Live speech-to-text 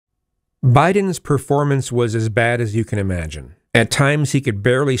Biden's performance was as bad as you can imagine. At times, he could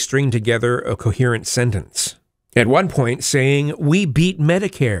barely string together a coherent sentence. At one point, saying, "We beat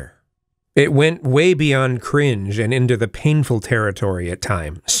Medicare." It went way beyond cringe and into the painful territory at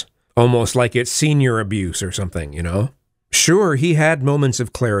times. Almost like it's senior abuse or something, you know? Sure, he had moments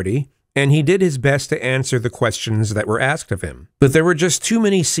of clarity, and he did his best to answer the questions that were asked of him. But there were just too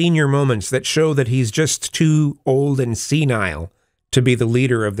many senior moments that show that he's just too old and senile to be the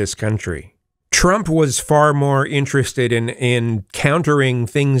leader of this country. Trump was far more interested in countering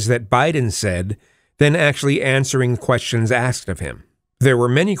things that Biden said than actually answering questions asked of him. There were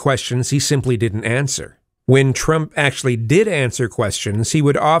many questions he simply didn't answer. When Trump actually did answer questions, he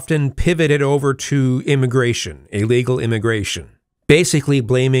would often pivot it over to immigration, illegal immigration, basically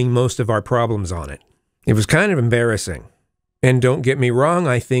blaming most of our problems on it. It was kind of embarrassing. And don't get me wrong,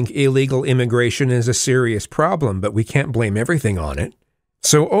 I think illegal immigration is a serious problem, but we can't blame everything on it.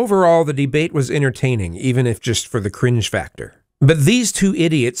 So overall, the debate was entertaining, even if just for the cringe factor. But these two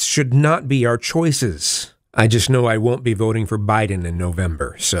idiots should not be our choices. I just know I won't be voting for Biden in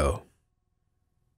November, so...